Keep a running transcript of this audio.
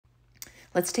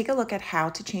Let's take a look at how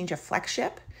to change a flex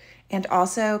ship and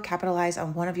also capitalize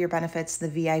on one of your benefits, the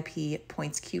VIP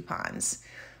points coupons.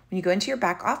 When you go into your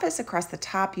back office, across the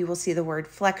top, you will see the word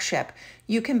flex ship.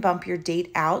 You can bump your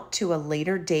date out to a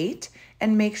later date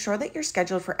and make sure that you're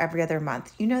scheduled for every other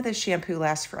month. You know this shampoo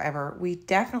lasts forever. We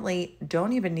definitely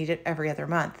don't even need it every other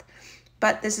month.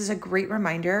 But this is a great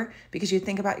reminder because you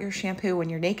think about your shampoo when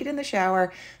you're naked in the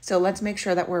shower. So let's make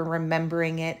sure that we're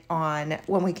remembering it on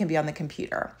when we can be on the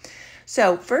computer.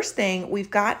 So first thing, we've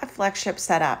got a flex ship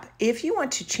set up. If you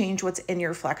want to change what's in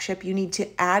your flex ship, you need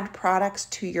to add products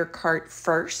to your cart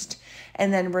first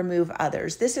and then remove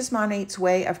others. This is Monate's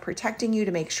way of protecting you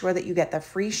to make sure that you get the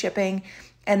free shipping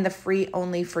and the free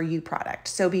only for you product.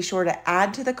 So be sure to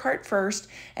add to the cart first,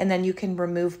 and then you can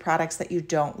remove products that you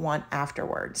don't want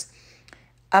afterwards.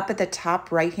 Up at the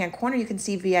top right-hand corner, you can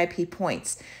see VIP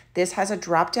points. This has a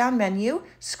drop-down menu.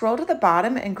 Scroll to the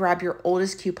bottom and grab your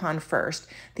oldest coupon first.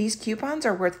 These coupons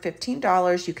are worth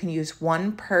 $15. You can use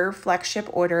one per flex ship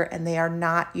order, and they are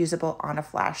not usable on a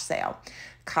flash sale.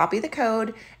 Copy the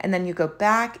code, and then you go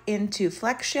back into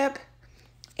flex ship,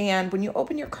 and when you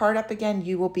open your card up again,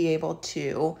 you will be able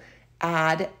to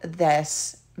add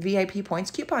this VIP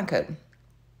points coupon code.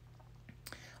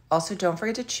 Also, don't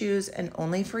forget to choose an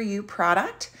only for you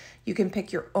product. You can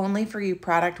pick your only for you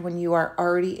product when you are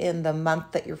already in the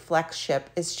month that your flex ship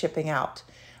is shipping out.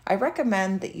 I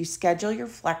recommend that you schedule your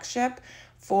flex ship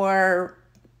for,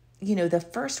 the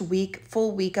first week,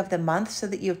 full week of the month so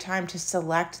that you have time to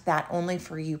select that only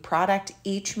for you product.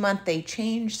 Each month they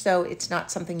change, so it's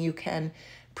not something you can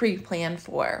pre-plan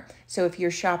for. So if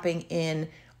you're shopping in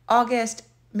August,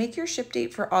 make your ship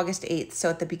date for August 8th. So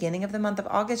at the beginning of the month of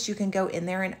August, you can go in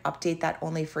there and update that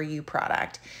only for you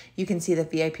product. You can see the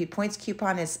VIP points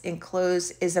coupon is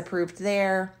enclosed, is approved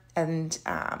there. And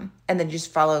then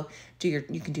just you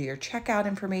can do your checkout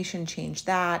information, change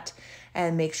that,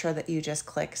 and make sure that you just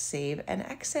click save and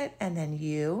exit, and then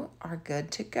you are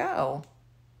good to go.